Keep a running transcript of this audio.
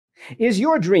Is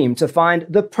your dream to find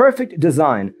the perfect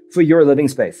design for your living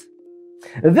space?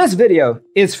 This video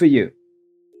is for you.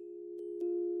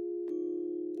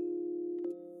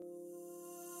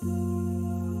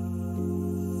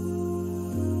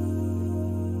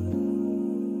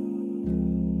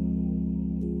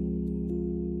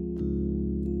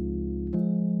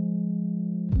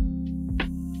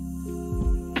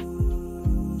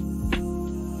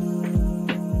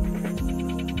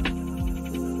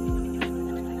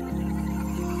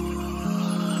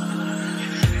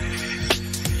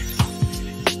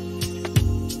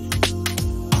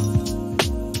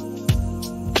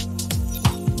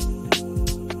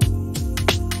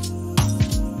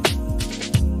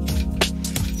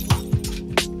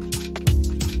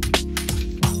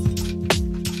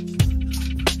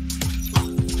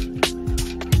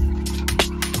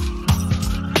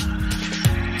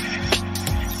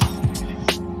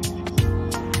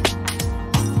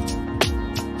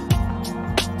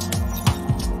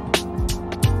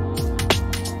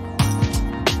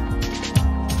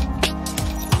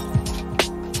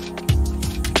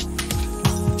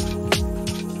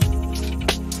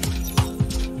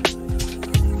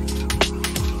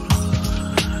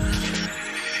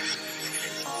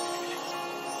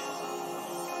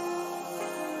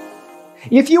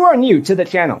 If you are new to the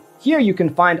channel, here you can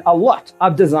find a lot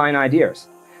of design ideas.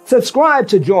 Subscribe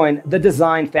to join the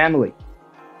design family.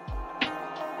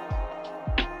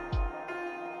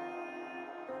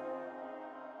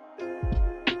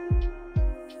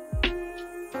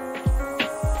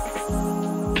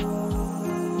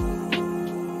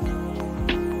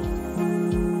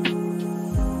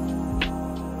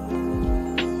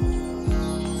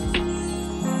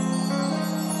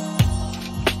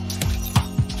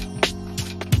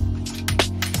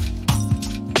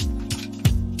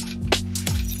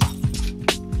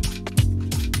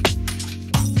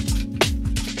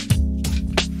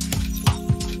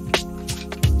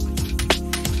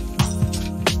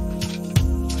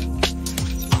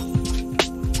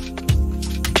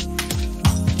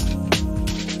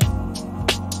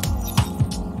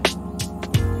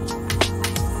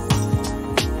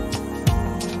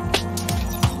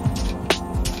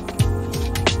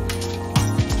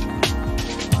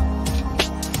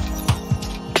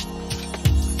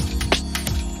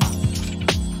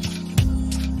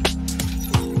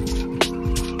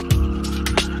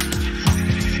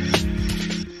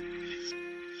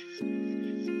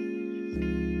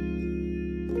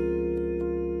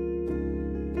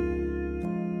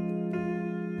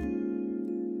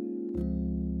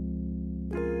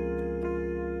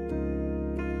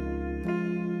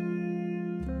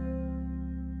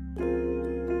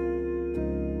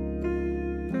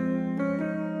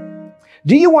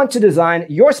 Do you want to design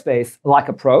your space like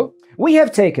a pro? We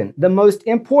have taken the most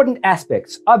important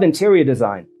aspects of interior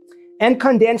design and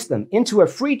condensed them into a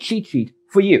free cheat sheet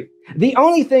for you. The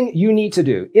only thing you need to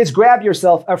do is grab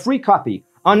yourself a free copy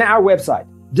on our website,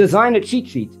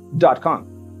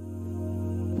 designercheatsheet.com.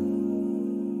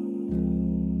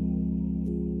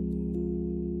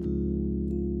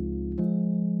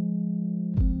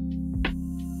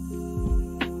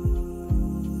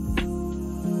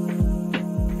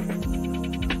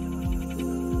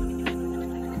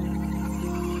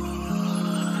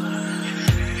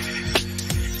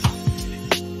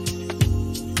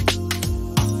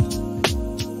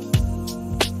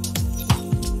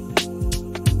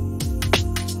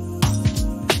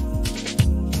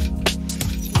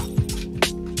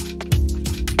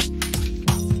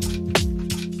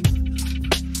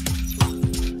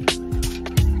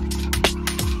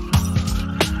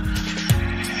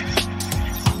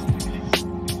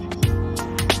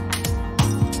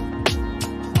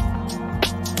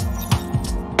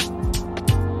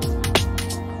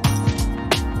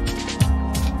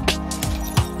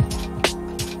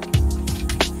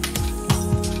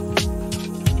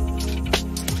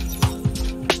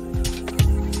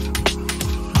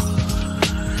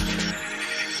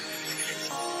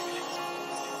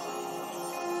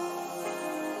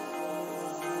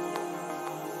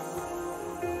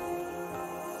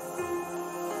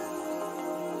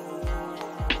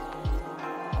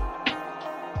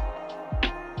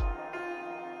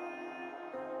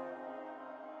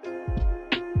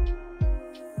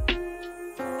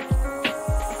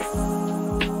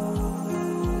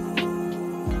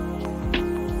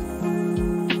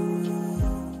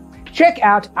 Check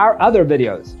out our other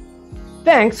videos.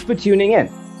 Thanks for tuning in.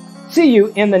 See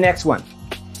you in the next one.